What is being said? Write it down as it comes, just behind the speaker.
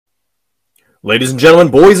Ladies and gentlemen,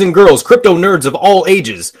 boys and girls, crypto nerds of all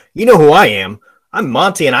ages, you know who I am. I'm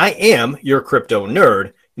Monty, and I am your crypto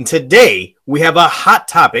nerd. And today, we have a hot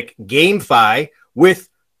topic, GameFi with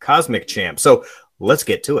Cosmic Champ. So let's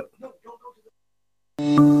get to it.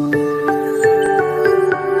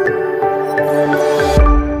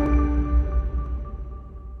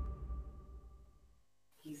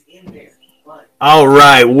 All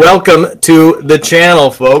right, welcome to the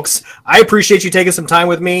channel, folks. I appreciate you taking some time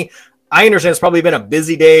with me. I understand it's probably been a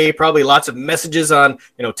busy day, probably lots of messages on,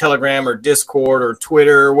 Telegram or Discord or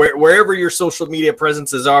Twitter, wherever your social media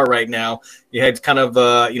presences are right now. You had kind of,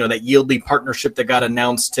 that Yieldly partnership that got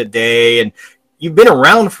announced today, and you've been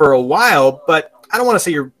around for a while, but I don't want to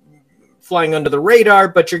say you're flying under the radar,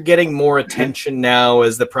 but you're getting more attention now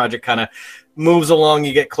as the project kind of moves along.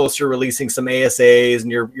 You get closer to releasing some ASAs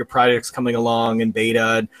and your project's coming along in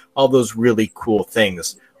beta and all those really cool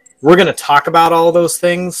things. We're going to talk about all those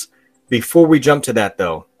things. Before we jump to that,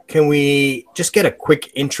 though, can we just get a quick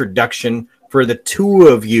introduction for the two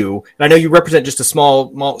of you? And I know you represent just a small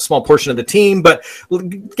portion of the team, but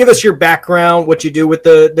give us your background, what you do with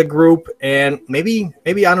the group, and maybe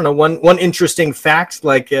I don't know, one interesting fact,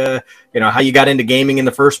 like how you got into gaming in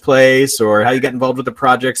the first place, or how you got involved with the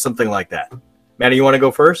project, something like that. Maddie, you want to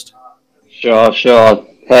go first? Sure.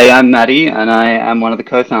 Hey, I'm Maddie, and I am one of the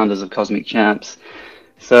co-founders of Cosmic Champs.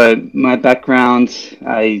 So my background,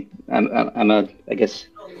 I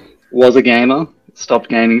was a gamer. Stopped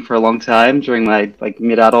gaming for a long time during my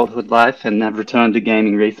mid-adulthood life, and have returned to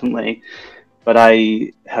gaming recently. But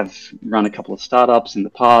I have run a couple of startups in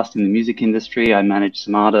the past in the music industry. I managed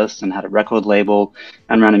some artists and had a record label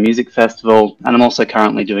and ran a music festival. And I'm also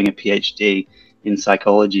currently doing a PhD in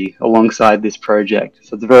psychology alongside this project.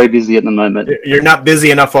 So it's very busy at the moment. You're not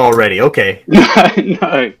busy enough already. Okay.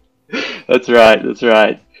 No. That's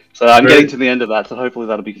right. So I'm getting to the end of that, so hopefully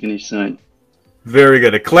that'll be finished soon. Very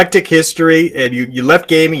good. Eclectic history, and you left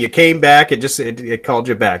gaming, you came back, it called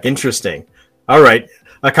you back. Interesting. All right.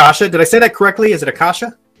 Akasha, did I say that correctly? Is it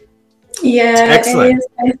Akasha? Yeah, excellent. It is.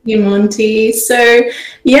 Thank you, Monty. So,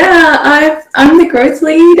 I'm the growth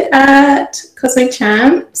lead at Cosmic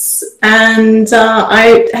Champs, and how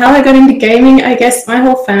I got into gaming, I guess my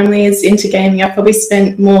whole family is into gaming. I've probably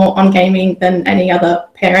spent more on gaming than any other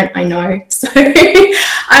parent I know. So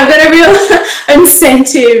I've got a real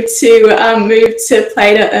incentive to move to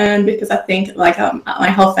play to earn, because I think my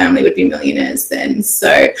whole family would be millionaires then.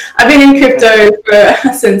 So I've been in crypto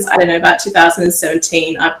since, about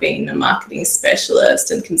 2017. I've been a marketing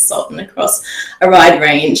specialist and consultant across a wide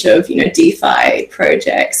range of, DeFi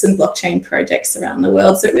projects and blockchain projects around the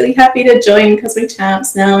world. So really happy to join Cosmic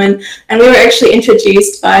Champs now. And we were actually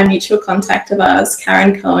introduced by a mutual contact of ours,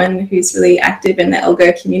 Karen Cohen, who's really active in the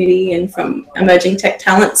Algo community and from emerging tech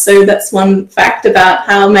talent. So that's one fact about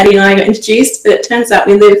how Maddie and I got introduced, but it turns out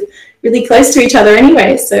we live really close to each other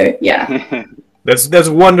anyway. So yeah. That's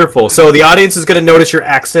wonderful. So the audience is going to notice your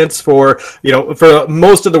accents for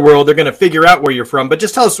most of the world. They're going to figure out where you're from, but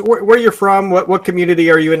just tell us where you're from. What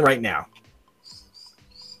community are you in right now?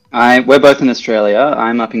 We're both in Australia.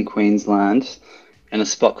 I'm up in Queensland in a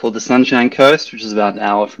spot called the Sunshine Coast, which is about an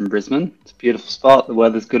hour from Brisbane. It's a beautiful spot. The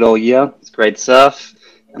weather's good all year. It's great surf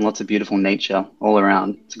and lots of beautiful nature all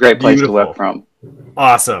around. It's a great place to work from.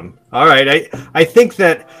 Awesome. All right. I think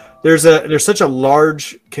that there's such a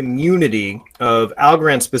large community of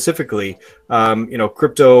Algorand specifically,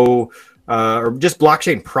 crypto or just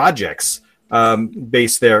blockchain projects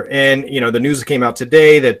based there. And, the news came out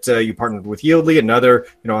today that you partnered with Yieldly, another,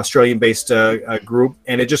 Australian-based group.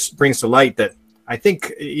 And it just brings to light that I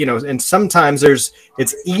think, and sometimes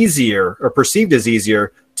it's easier or perceived as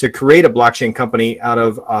easier to create a blockchain company out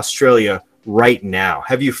of Australia right now.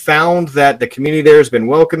 Have you found that the community there has been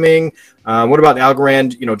welcoming? What about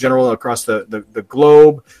Algorand, general across the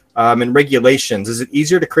globe and regulations? Is it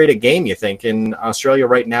easier to create a game, you think, in Australia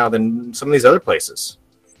right now than some of these other places?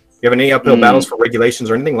 You have any uphill battles for regulations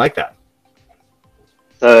or anything like that?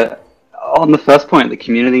 So on the first point, the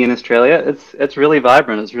community in Australia, it's really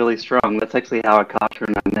vibrant. It's really strong. That's actually how Akasha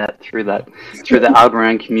and I met through the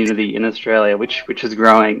Algorand community in Australia, which is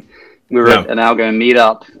growing. We were at an Algo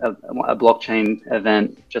meetup, a blockchain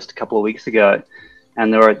event just a couple of weeks ago,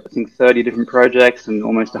 and there were, I think, 30 different projects and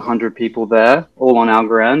almost 100 people there, all on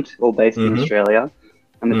Algorand, all based in Australia.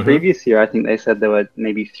 And the previous year, I think they said there were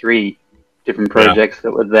maybe 3 different projects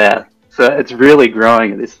that were there. So it's really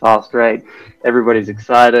growing at this fast rate. Everybody's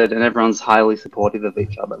excited and everyone's highly supportive of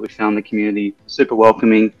each other. We found the community super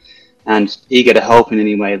welcoming and eager to help in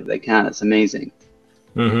any way that they can. It's amazing.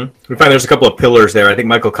 Mm-hmm. We find there's a couple of pillars there. I think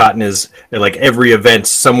Michael Cotton is at like every event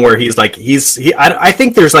somewhere. I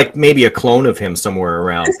think there's like maybe a clone of him somewhere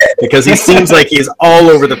around because he seems like he's all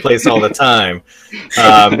over the place all the time.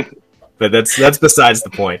 But that's besides the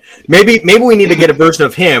point. Maybe we need to get a version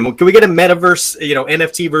of him. Can we get a metaverse,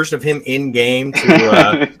 NFT version of him in game?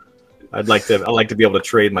 I'd like to be able to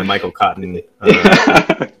trade my Michael Cotton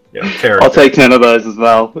character. I'll take 10 of those as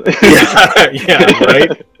well. yeah,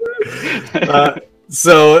 right.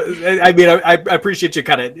 So, I mean, I appreciate you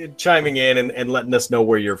kind of chiming in and letting us know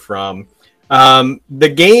where you're from.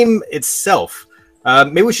 The game itself,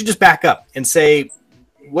 maybe we should just back up and say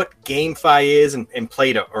what GameFi is and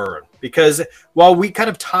play to earn. Because while we kind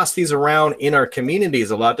of toss these around in our communities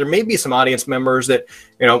a lot, there may be some audience members that,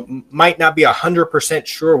 might not be 100%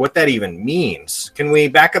 sure what that even means. Can we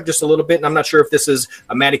back up just a little bit? And I'm not sure if this is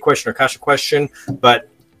a Maddie question or Kasha question, but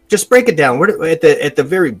just break it down at the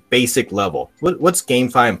very basic level. What's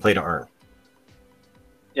GameFi and play to earn?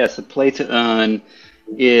 Yeah, so play to earn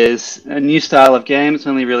is a new style of game. It's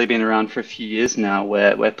only really been around for a few years now,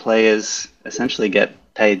 where players essentially get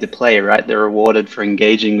paid to play, right? They're rewarded for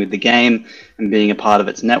engaging with the game and being a part of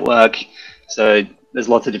its network. So there's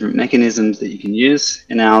lots of different mechanisms that you can use.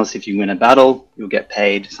 In ours, if you win a battle, you'll get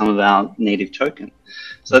paid some of our native token.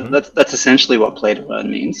 So that's essentially what play to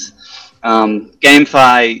earn means.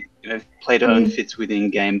 GameFi, play to earn fits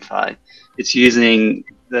within GameFi. It's using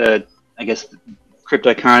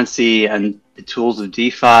cryptocurrency and the tools of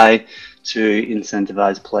DeFi to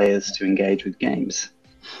incentivize players to engage with games.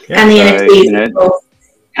 Yeah. And the NFTs.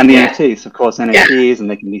 And the NFTs, of course, NFTs, and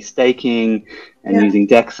they can be staking and using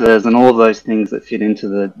DEXs and all of those things that fit into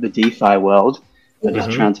the DeFi world that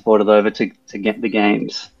just transported over to get the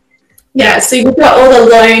games. Yeah, so you've got all the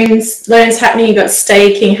loans happening, you've got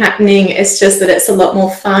staking happening. It's just that it's a lot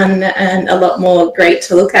more fun and a lot more great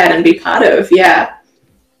to look at and be part of. Yeah.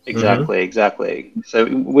 Exactly. So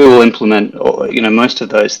we will implement, most of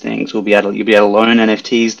those things. You'll be able to loan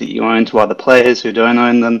NFTs that you own to other players who don't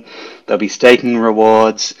own them. There'll be staking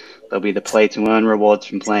rewards. There'll be the play to earn rewards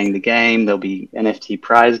from playing the game. There'll be NFT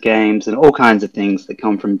prize games and all kinds of things that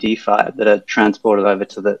come from DeFi that are transported over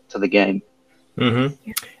to the game.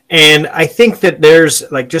 Mm-hmm. And I think that there's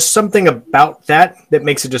just something about that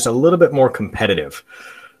makes it just a little bit more competitive,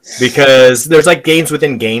 because there's games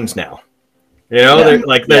within games now. There's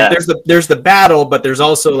the battle, but there's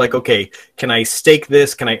also okay, can I stake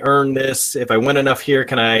this? Can I earn this? If I win enough here,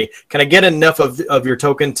 can I get enough of your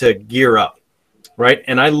token to gear up, right?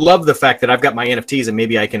 And I love the fact that I've got my NFTs and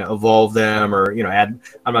maybe I can evolve them or add.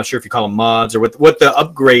 I'm not sure if you call them mods or what the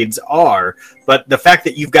upgrades are, but the fact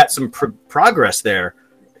that you've got some progress there,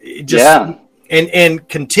 and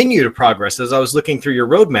continue to progress. As I was looking through your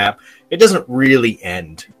roadmap, it doesn't really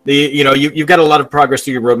end. You've got a lot of progress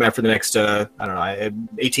through your roadmap for the next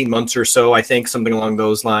 18 months or so, I think, something along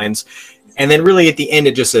those lines. And then really at the end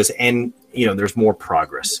it just says, and there's more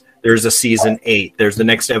progress. There's a season 8. There's the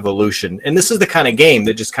next evolution. And this is the kind of game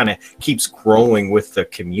that just kind of keeps growing with the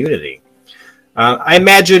community. I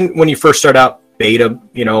imagine when you first start out beta,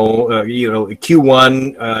 Q1,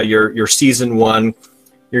 your season 1,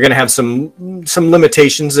 you're going to have some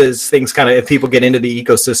limitations as things if people get into the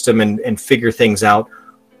ecosystem and figure things out.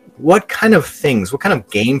 What kind of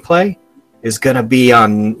gameplay is going to be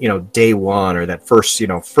on, day one or that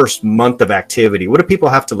first month of activity? What do people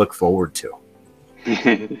have to look forward to?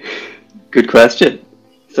 Good question.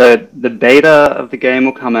 So the beta of the game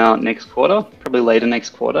will come out next quarter, probably later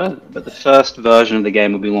next quarter, but the first version of the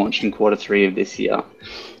game will be launched in Q3 of this year.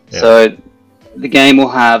 Yeah. So the game will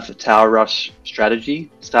have a Tower Rush strategy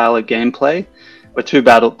style of gameplay, where two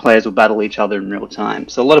players will battle each other in real time.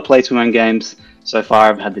 So a lot of play-to-earn games so far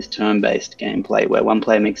have had this turn-based gameplay, where one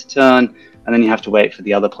player makes a turn, and then you have to wait for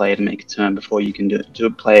the other player to make a turn before you can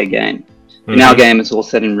play a game. Mm-hmm. In our game, it's all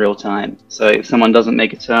set in real time. So if someone doesn't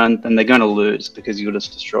make a turn, then they're going to lose because you'll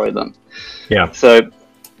just destroy them. Yeah. So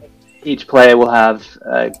each player will have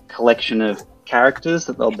a collection of characters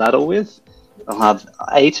that they'll battle with. They'll have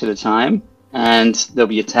 8 at a time, and there'll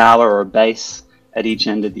be a tower or a base at each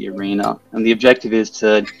end of the arena. And the objective is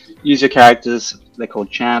to use your characters, they're called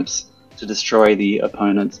champs, to destroy the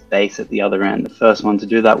opponent's base at the other end. The first one to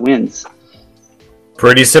do that wins.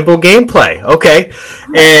 Pretty simple gameplay. Okay.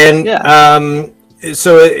 And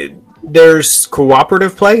so there's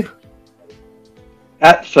cooperative play?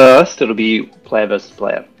 At first, it'll be player versus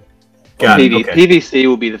player. PvC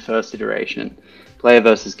will be the first iteration. Player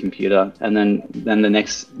versus computer, and then the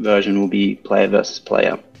next version will be player versus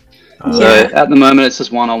player. So at the moment it's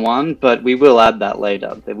just 1-on-1, but we will add that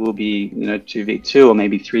later. There will be 2v2 or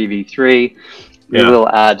maybe 3v3. We will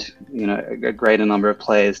add a greater number of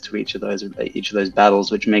players to each of those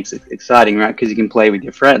battles, which makes it exciting, right? Because you can play with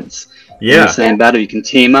your friends. In the same battle, you can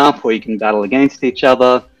team up or you can battle against each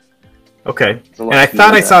other. Okay. And I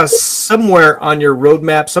thought I saw somewhere on your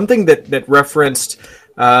roadmap something that referenced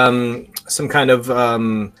some kind of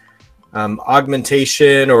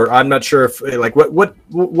augmentation, or I'm not sure if like what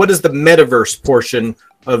does the metaverse portion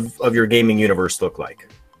of your gaming universe look like?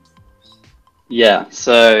 Yeah,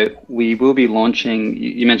 so we will be launching,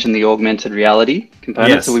 you mentioned the augmented reality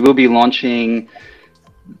component. Yes. So we will be launching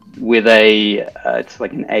with it's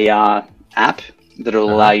like an AR app that will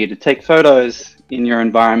allow you to take photos in your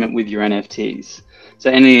environment with your NFTs. So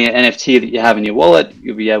any NFT that you have in your wallet,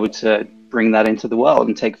 you'll be able to bring that into the world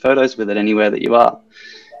and take photos with it anywhere that you are.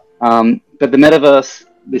 But the metaverse,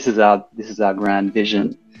 this is our grand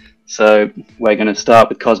vision. So we're going to start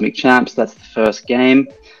with Cosmic Champs. That's the first game,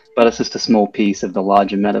 but it's just a small piece of the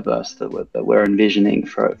larger metaverse that we're envisioning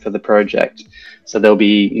for the project. So there'll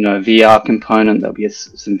be a VR component. There'll be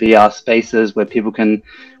some VR spaces where people can,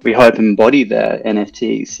 we hope, embody their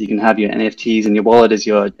NFTs. So you can have your NFTs in your wallet as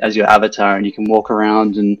your avatar, and you can walk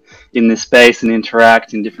around and in this space and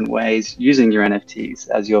interact in different ways using your NFTs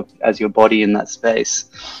as your body in that space.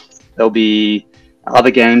 There'll be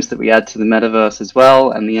other games that we add to the metaverse as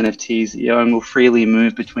well, and the NFTs that you own will freely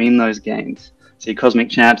move between those games. So your Cosmic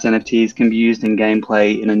Champs NFTs can be used in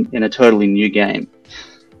gameplay in a totally new game.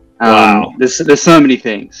 Wow. There's so many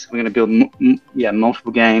things. We're going to build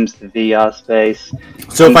multiple games, the VR space.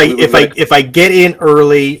 So if I get in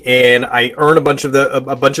early and I earn a bunch of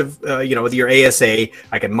with your ASA,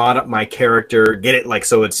 I can mod up my character, get it like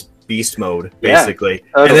so it's beast mode basically,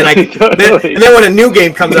 totally, and then when a new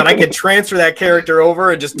game comes out, I can transfer that character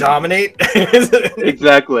over and just dominate.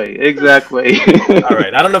 Exactly. All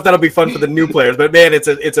right, I don't know if that'll be fun for the new players, but man, it's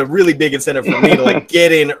a really big incentive for me to like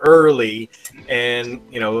get in early, and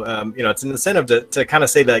it's an incentive to kind of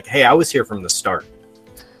say that, like, hey, I was here from the start.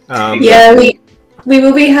 We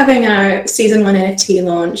will be having our Season 1 NFT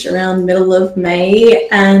launch around middle of May,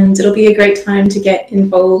 and it'll be a great time to get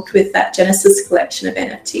involved with that Genesis collection of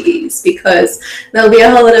NFTs, because there'll be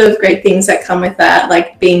a whole lot of great things that come with that,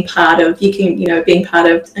 like being part of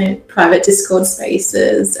private Discord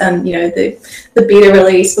spaces, and the beta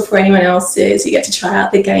release before anyone else is. You get to try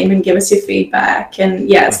out the game and give us your feedback, and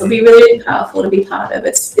so it'll be really powerful to be part of.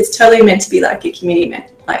 It's totally meant to be like a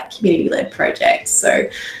community-led project. So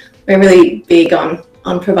we're really big on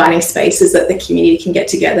providing spaces that the community can get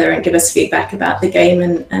together and give us feedback about the game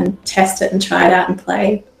and test it and try it out and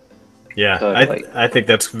play. Yeah, totally. I think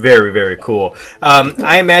that's very, very cool.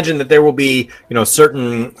 I imagine that there will be,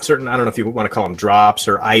 certain, I don't know if you want to call them drops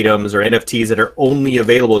or items or NFTs that are only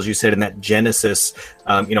available, as you said, in that Genesis,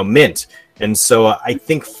 mint. And so I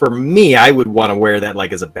think for me, I would want to wear that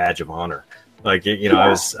like as a badge of honor. Like,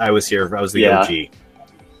 I was the OG.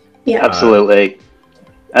 Yeah, absolutely.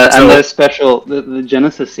 And those special, the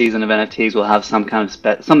Genesis season of NFTs will have some kind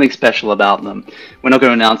of something special about them. We're not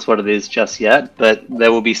going to announce what it is just yet, but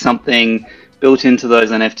there will be something built into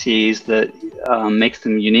those NFTs that makes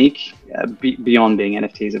them unique, beyond being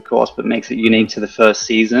NFTs, of course, but makes it unique to the first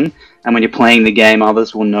season. And when you're playing the game,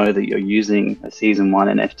 others will know that you're using a Season 1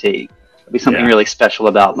 NFT. There'll be something really special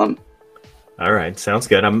about them. All right, sounds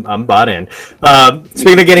good. I'm bought in.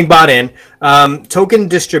 Speaking of getting bought in, token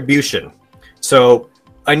distribution. So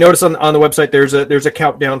I noticed on the website there's a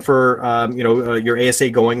countdown for your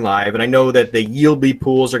ASA going live, and I know that the Yieldly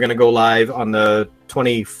pools are going to go live on the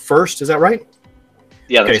 21st. Is that right?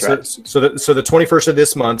 Yeah, that's right. So the 21st of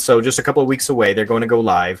this month, so just a couple of weeks away, they're going to go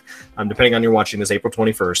live. Depending on you're watching this, April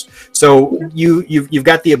 21st. So you've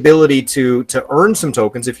got the ability to earn some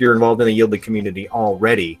tokens if you're involved in the Yieldly community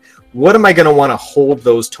already. What am I going to want to hold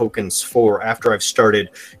those tokens for after I've started,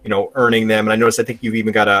 earning them? And I think you've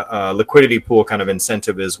even got a liquidity pool kind of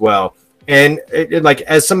incentive as well. And like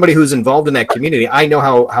as somebody who's involved in that community, I know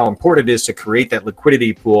how important it is to create that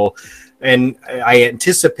liquidity pool. And I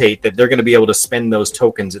anticipate that they're going to be able to spend those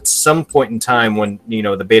tokens at some point in time when,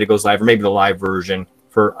 the beta goes live, or maybe the live version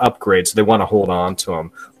for upgrades. So they want to hold on to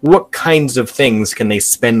them. What kinds of things can they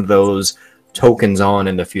spend those tokens on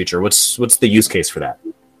in the future? What's the use case for that?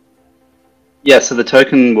 Yeah, so the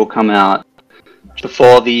token will come out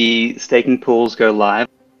before the staking pools go live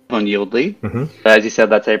on Yieldly. Mm-hmm. As you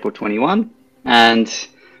said, that's April 21. And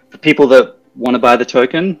for people that want to buy the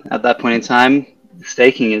token at that point in time,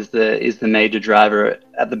 staking is the major driver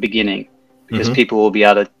at the beginning, because people will be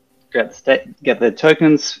able to get their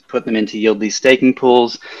tokens, put them into yield these staking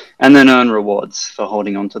pools, and then earn rewards for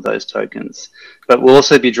holding onto those tokens. But we'll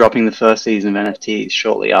also be dropping the first season of NFTs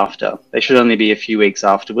shortly after. They should only be a few weeks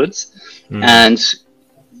afterwards. And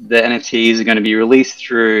the NFTs are going to be released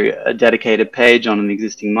through a dedicated page on an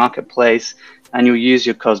existing marketplace, and you'll use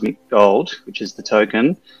your Cosmic Gold, which is the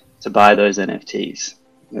token, to buy those NFTs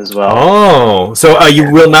as well. Oh, so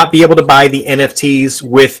you will not be able to buy the NFTs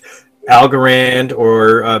with Algorand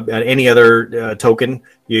or any other token.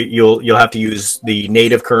 You'll have to use the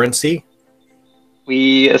native currency.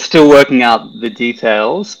 We are still working out the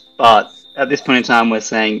details, but at this point in time, we're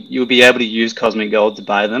saying you'll be able to use Cosmic Gold to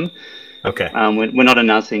buy them. Okay. We're not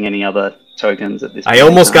announcing any other tokens at this point. I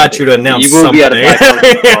almost got you to announce you will something. Be able to buy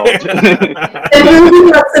Cosmic Gold. There will be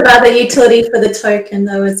lots of other utility for the token,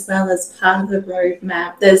 though, as well as part of the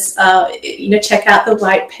roadmap. There's, check out the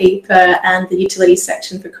white paper and the utility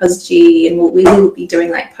section for CosG, and we will be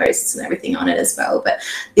doing like posts and everything on it as well. But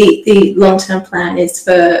the long-term plan is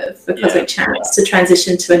for Cosmic Champs to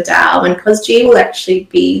transition to a DAO, and CosG will actually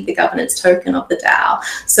be the governance token of the DAO.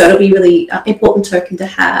 So it'll be really important token to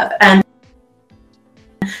have. And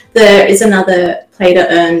there is another play to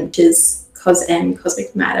earn, which is CosM,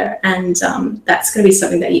 Cosmic Matter, and that's going to be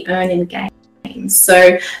something that you earn in games.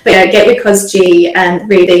 So, but yeah, get your CosG and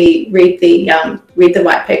read the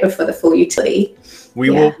white paper for the full utility.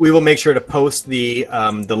 We will make sure to post the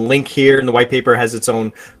link here, and the white paper has its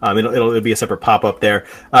own. It'll be a separate pop up there.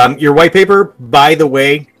 Your white paper, by the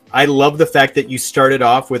way, I love the fact that you started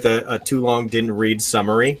off with a too long didn't read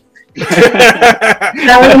summary.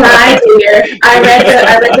 That was my idea. I read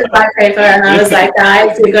the white paper and I was like,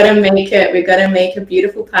 guys, we got to make a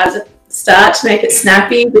beautiful start to make it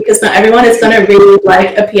snappy, because not everyone is going to read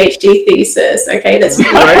like a PhD thesis. Okay, that's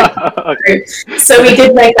right. So we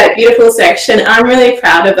did make that beautiful section. I'm really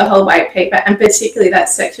proud of the whole white paper, and particularly that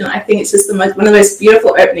section. I think it's just one of the most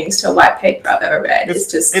beautiful openings to a white paper I've ever read. It's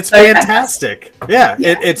so fantastic. Yeah.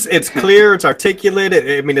 It's clear, it's articulate.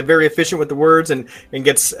 It's very efficient with the words, and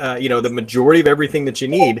gets the majority of everything that you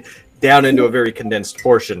need down into a very condensed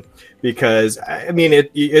portion. Because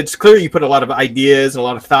it's clear you put a lot of ideas and a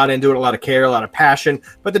lot of thought into it, a lot of care, a lot of passion,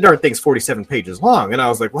 but the darn thing's 47 pages long, and I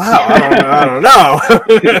was like, wow, I don't know.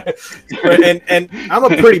 and I'm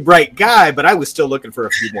a pretty bright guy, but I was still looking for a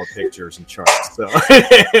few more pictures and charts. So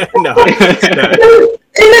no.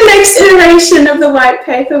 In the next iteration of the white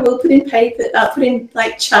paper, we'll put in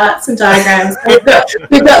like charts and diagrams.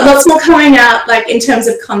 We've got lots more coming out, like in terms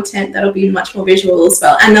of content that'll be much more visual as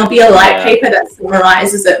well. And there'll be a light paper that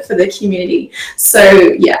summarizes it for the community.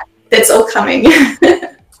 So yeah, that's all coming.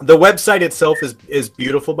 The website itself is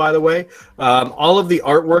beautiful, by the way. All of the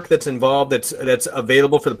artwork that's involved, that's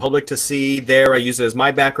available for the public to see there. I use it as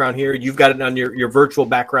my background here. You've got it on your virtual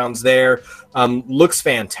backgrounds there. Looks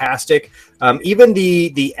fantastic. Even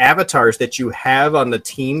the avatars that you have on the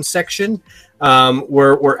team section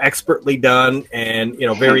were expertly done, and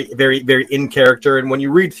very very very in character. And when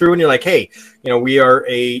you read through and you're like, hey, we are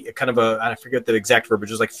a kind of I forget the exact verbiage,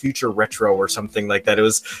 it was like future retro or something like that. It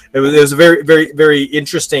was very very very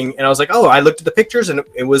interesting, and I was like, oh, I looked at the pictures and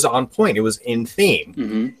it was on point. It was in theme.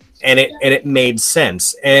 Mm-hmm. And it made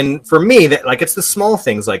sense. And for me, that it's the small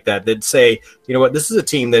things like that say, you know what, this is a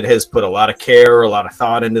team that has put a lot of care, a lot of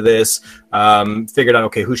thought into this, figured out,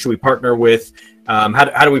 okay, who should we partner with?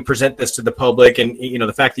 How do we present this to the public? And,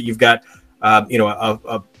 the fact that you've got, a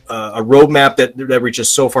roadmap that reaches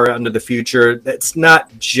so far out into the future, that's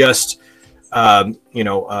not just, fodder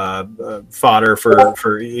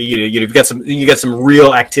for you've got some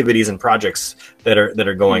real activities and projects that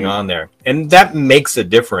are going on there, and that makes a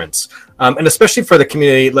difference. And especially for the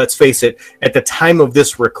community, let's face it, at the time of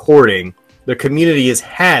this recording, the community has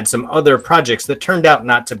had some other projects that turned out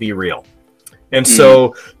not to be real. And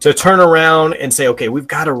so to turn around and say, okay, we've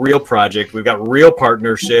got a real project, we've got real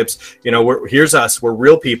partnerships, here's us, we're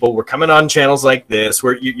real people, we're coming on channels like this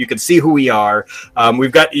where you can see who we are.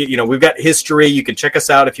 We've got history, you can check us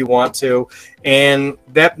out if you want to. And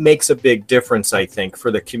that makes a big difference, I think,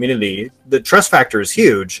 for the community. The trust factor is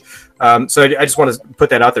huge. So I just want to put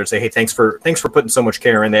that out there and say, hey, thanks for putting so much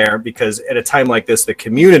care in there, because at a time like this, the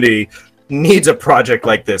community needs a project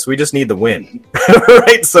like this. We just need the win.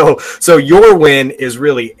 Right? So your win is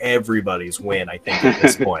really everybody's win, I think, at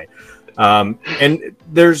this point. And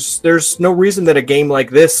there's no reason that a game like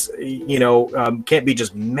this, can't be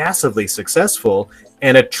just massively successful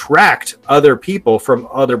and attract other people from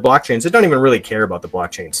other blockchains that don't even really care about the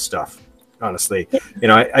blockchain stuff, honestly.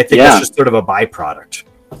 I think it's just sort of a byproduct.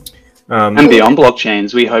 And beyond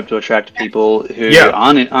blockchains, we hope to attract people who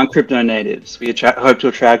aren't crypto natives. We hope to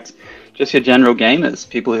attract just your general gamers,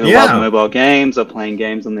 people who love mobile games or playing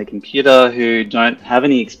games on their computer who don't have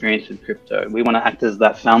any experience with crypto. We want to act as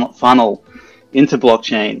that funnel into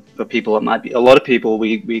blockchain for people. It might be a lot of people.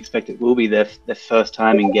 We expect it will be their first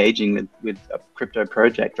time engaging with a crypto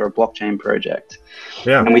project or a blockchain project.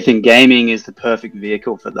 Yeah, and we think gaming is the perfect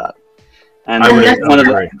vehicle for that. And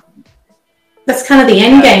that's kind of the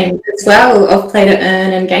end game as well of play to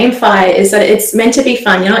earn and GameFi, is that it's meant to be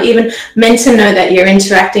fun. You're not even meant to know that you're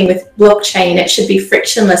interacting with blockchain. It should be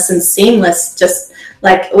frictionless and seamless, just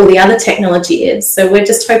like all the other technology is. So we're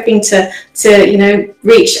just hoping to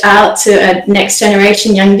reach out to a next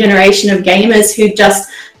generation, young generation of gamers who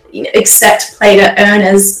just accept play to earn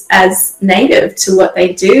as native to what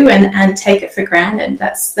they do and take it for granted.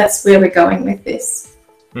 That's where we're going with this.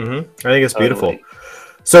 Mm-hmm. I think it's beautiful.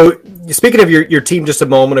 So speaking of your team just a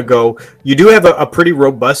moment ago, you do have a pretty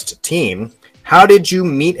robust team. How did you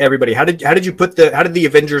meet everybody? How did the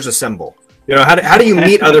Avengers assemble? How do you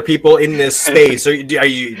meet other people in this space? Do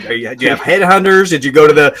you have headhunters? Did you go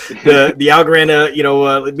to the Algorand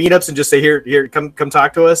meetups and just say here come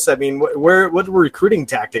talk to us? I mean, what were recruiting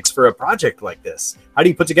tactics for a project like this? How do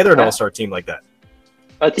you put together an all-star team like that?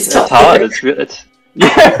 It's hard. It's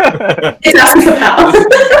asking for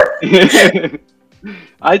power.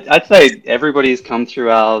 I'd say everybody's come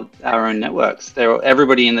through our own networks.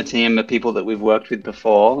 Everybody in the team are people that we've worked with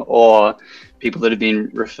before, or people that have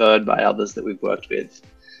been referred by others that we've worked with.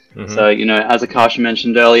 Mm-hmm. So, as Akasha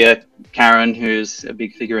mentioned earlier, Karen, who's a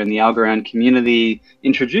big figure in the Algorand community,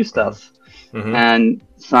 introduced us. Mm-hmm. And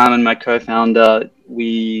Simon, my co-founder,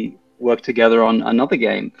 we worked together on another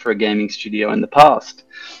game for a gaming studio in the past.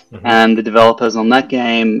 Mm-hmm. And the developers on that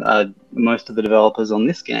game are most of the developers on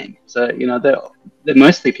this game. So, they're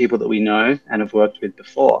mostly people that we know and have worked with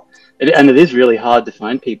before. And it is really hard to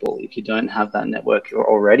find people if you don't have that network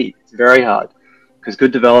already. It's very hard because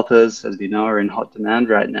good developers, as we know, are in hot demand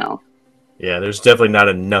right now. Yeah, there's definitely not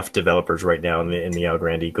enough developers right now in the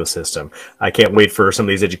Algorand ecosystem. I can't wait for some of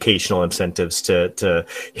these educational incentives to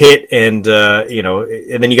hit, and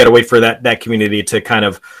and then you got to wait for that community to kind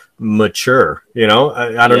of mature.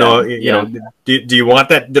 I don't know. Do you want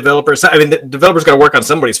that developer? I mean, the developer's got to work on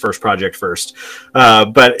somebody's first project first,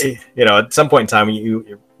 but at some point in time,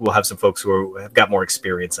 you will have some folks who have got more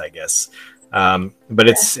experience, I guess. But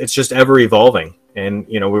it's just ever evolving. And,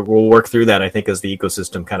 we'll work through that, I think, as the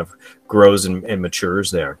ecosystem kind of grows and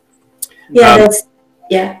matures there. Yeah,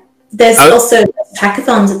 there's also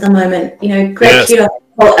hackathons at the moment. Great to the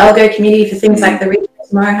whole algo community for things like the Reach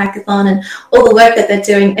Tomorrow hackathon and all the work that they're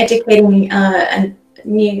doing, educating and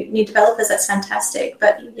new developers. That's fantastic.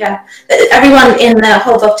 But yeah, everyone in the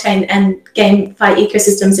whole blockchain and GameFi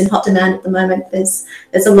ecosystems in hot demand at the moment. There's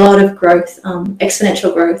a lot of growth,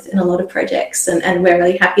 exponential growth in a lot of projects, and we're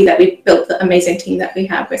really happy that we've built the amazing team that we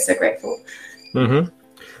have. We're so grateful. Mm-hmm.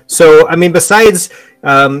 So, I mean, besides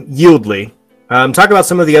Yieldly, talk about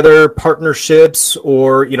some of the other partnerships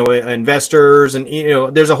or, investors, and,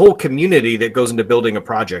 there's a whole community that goes into building a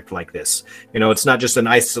project like this. It's not just an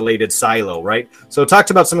isolated silo, right? So talk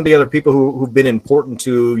about some of the other people who've been important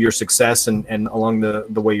to your success and along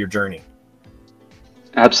the way your journey.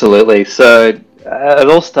 Absolutely. So it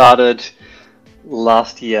all started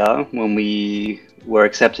last year when we were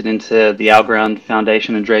accepted into the Algorand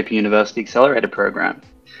Foundation and Draper University Accelerator Program.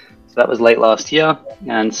 So that was late last year,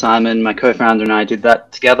 and Simon, my co-founder, and I did that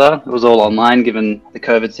together. It was all online given the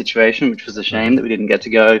COVID situation, which was a shame that we didn't get to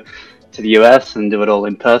go to the US and do it all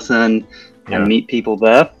in person and meet people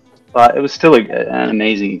there. But it was still an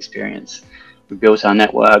amazing experience. We built our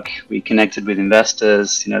network, we connected with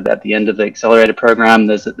investors. At the end of the accelerator program,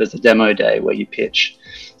 there's a demo day where you pitch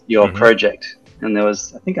your project. And there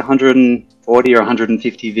was, I think, 140 or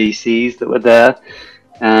 150 VCs that were there.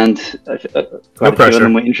 And quite a few of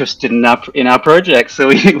them were interested in our project, so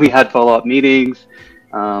we had follow-up meetings,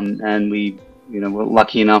 and we were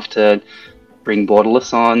lucky enough to bring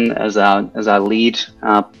Borderless on as our lead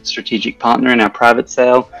strategic partner in our private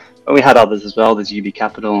sale. But we had others as well. There's UB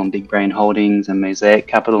Capital and Big Brain Holdings and Mosaic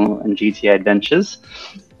Capital and GTA Adventures.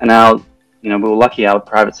 And we were lucky our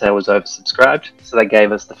private sale was oversubscribed, so they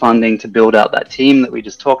gave us the funding to build out that team that we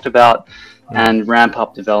just talked about and ramp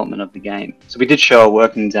up development of the game. So we did show a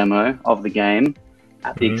working demo of the game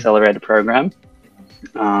at the accelerator program,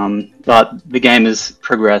 but the game has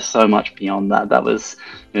progressed so much beyond that. That was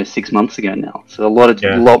 6 months ago now. So a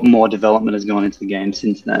lot more development has gone into the game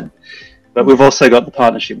since then. But we've also got the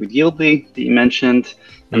partnership with Yieldly that you mentioned,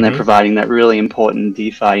 and they're providing that really important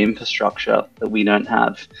DeFi infrastructure that we don't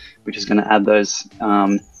have, which is going to add those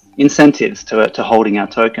incentives to holding our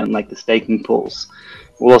token, like the staking pools.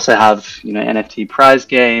 We'll also have, NFT prize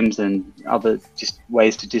games and other just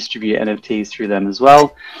ways to distribute NFTs through them as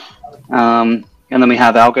well. And then we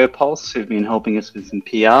have Algo Pulse, who've been helping us with some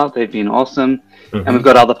PR. They've been awesome. Mm-hmm. And we've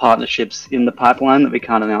got other partnerships in the pipeline that we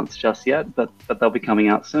can't announce just yet, but they'll be coming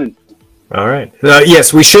out soon. All right.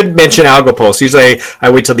 Yes, we should mention AlgoPulse. Usually I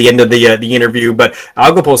wait till the end of the interview, but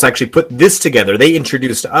AlgoPulse actually put this together. They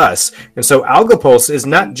introduced us. And so AlgoPulse is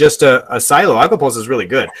not just a silo. AlgoPulse is really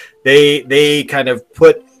good. They kind of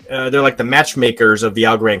put, they're like the matchmakers of the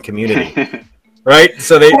Algorand community, right?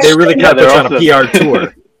 So they really kind of put on a PR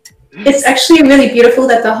tour. It's actually really beautiful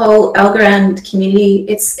that the whole Algorand community,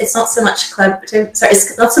 it's not so much collaborative, sorry,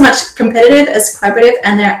 it's not so much competitive as collaborative,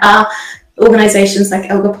 and there are organizations like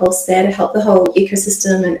AlgoPulse there to help the whole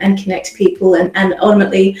ecosystem and connect people and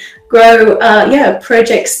ultimately grow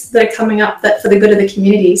projects that are coming up that for the good of the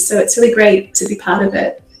community. So it's really great to be part of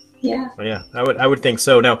it. Yeah. Yeah, I would think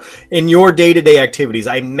so. Now, in your day-to-day activities,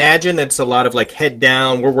 I imagine it's a lot of like head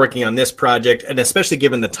down, we're working on this project, and especially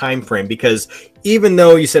given the time frame, because even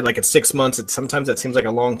though you said like it's 6 months, sometimes that seems like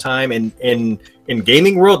a long time. And in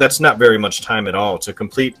gaming world, that's not very much time at all to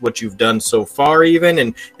complete what you've done so far, even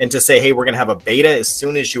and to say, hey, we're going to have a beta as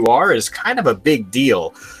soon as you are is kind of a big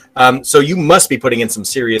deal. So you must be putting in some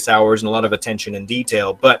serious hours and a lot of attention and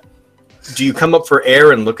detail, but do you come up for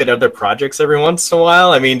air and look at other projects every once in a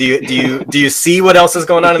while? I mean, do you see what else is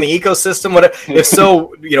going on in the ecosystem? What if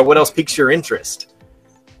so? What else piques your interest?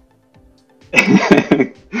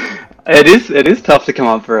 It is tough to come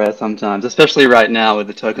up for air sometimes, especially right now with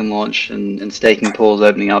the token launch and staking pools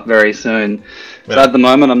opening up very soon. So at the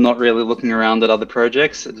moment, I'm not really looking around at other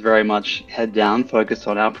projects. It's very much head down, focused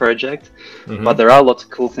on our project. Mm-hmm. But there are lots of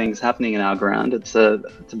cool things happening in Algorand. It's a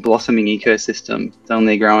blossoming ecosystem. It's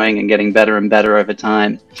only growing and getting better and better over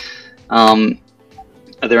time. Are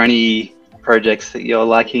there any projects that you're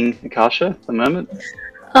liking, Akasha, at the moment?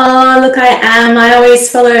 Look, I am. I always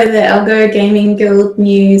follow the Algo Gaming Guild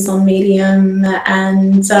news on Medium,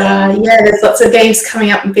 and there's lots of games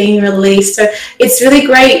coming up and being released. So it's really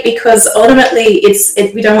great because ultimately,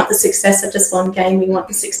 we don't want the success of just one game. We want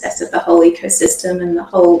the success of the whole ecosystem and the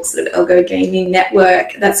whole sort of Algo Gaming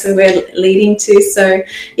network. That's where we're leading to. So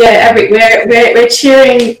yeah, we're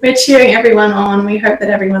cheering everyone on. We hope that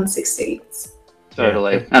everyone succeeds.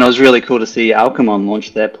 Totally, and it was really cool to see Alchemon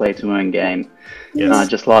launch their play-to-earn game. Yes.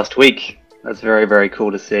 Just last week. That's very, very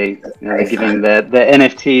cool to see. They're giving their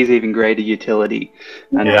NFTs even greater utility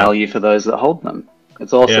and value for those that hold them.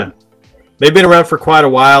 It's awesome. Yeah. They've been around for quite a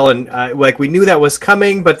while, and we knew that was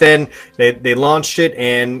coming, but then they launched it,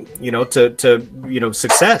 and to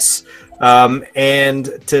success,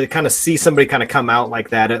 and to kind of see somebody kind of come out like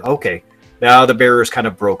that. Okay, now the barrier's kind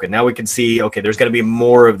of broken. Now we can see, okay, there's going to be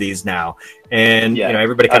more of these now, and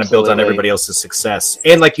everybody kind of builds on everybody else's success.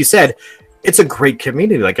 And like you said, it's a great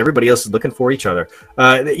community. Like everybody else is looking for each other.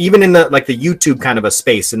 Even in the YouTube kind of a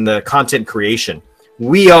space in the content creation,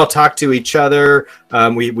 we all talk to each other.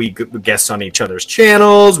 We guest on each other's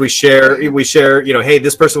channels. We share. Hey,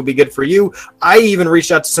 this person will be good for you. I even reached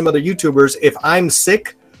out to some other YouTubers. If I'm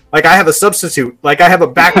sick, like I have a substitute, like I have a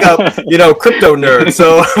backup, crypto nerd.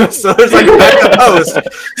 So there's like a backup host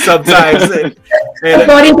sometimes. And a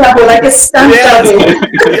body double, like a stunt double.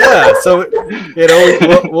 Yeah. So,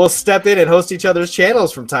 we'll step in and host each other's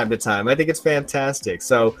channels from time to time. I think it's fantastic.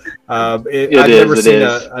 So I've never seen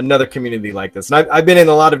another community like this. And I've been in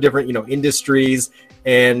a lot of different, industries,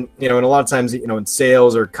 and, and a lot of times, in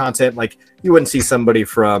sales or content, like you wouldn't see somebody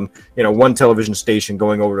from, one television station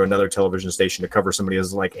going over to another television station to cover somebody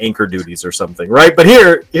else's like anchor duties or something. Right. But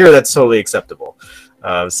here that's totally acceptable.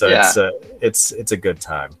 It's a good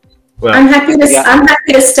time. Well, I'm happy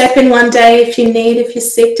to step in one day if you're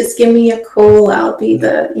sick, just give me a call. I'll be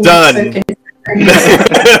the done.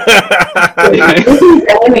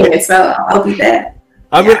 Gaming as well. I'll be there.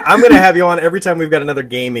 I'm gonna have you on every time we've got another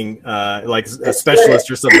gaming like a specialist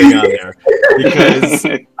or something on there, because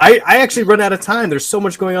I actually run out of time. There's so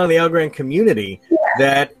much going on in the Algorand community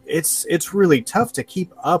that it's really tough to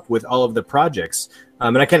keep up with all of the projects.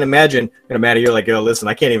 And I can't imagine, Maddie, you're like, oh, listen,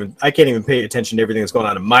 I can't even pay attention to everything that's going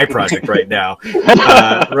on in my project right now,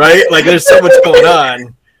 right? Like, there's so much going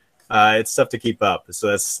on. It's tough to keep up. So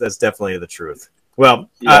that's definitely the truth. Well,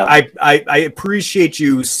 I appreciate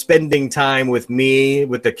you spending time with me,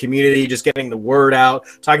 with the community, just getting the word out,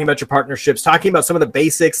 talking about your partnerships, talking about some of the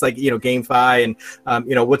basics like, GameFi and,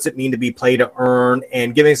 what's it mean to be play to earn,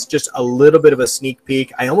 and giving us just a little bit of a sneak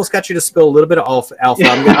peek. I almost got you to spill a little bit of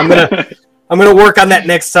alpha. I'm gonna work on that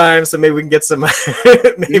next time, so maybe we can get some.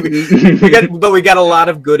 But we got a lot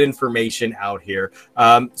of good information out here.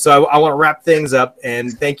 So I want to wrap things up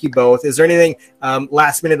and thank you both. Is there anything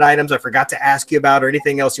last minute items I forgot to ask you about, or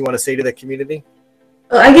anything else you want to say to the community?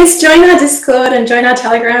 Well, I guess join our Discord and join our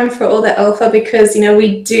Telegram for all the alpha, because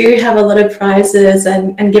we do have a lot of prizes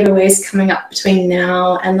and giveaways coming up between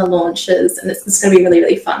now and the launches, and it's going to be really,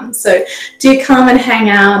 really fun. So do come and hang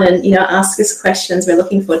out and ask us questions. We're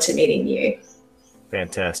looking forward to meeting you.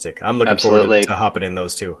 Fantastic. I'm looking forward to hopping in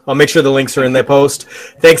those too. I'll make sure the links are in the post.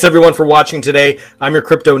 Thanks everyone for watching today. I'm your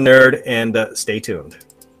crypto nerd, and stay tuned.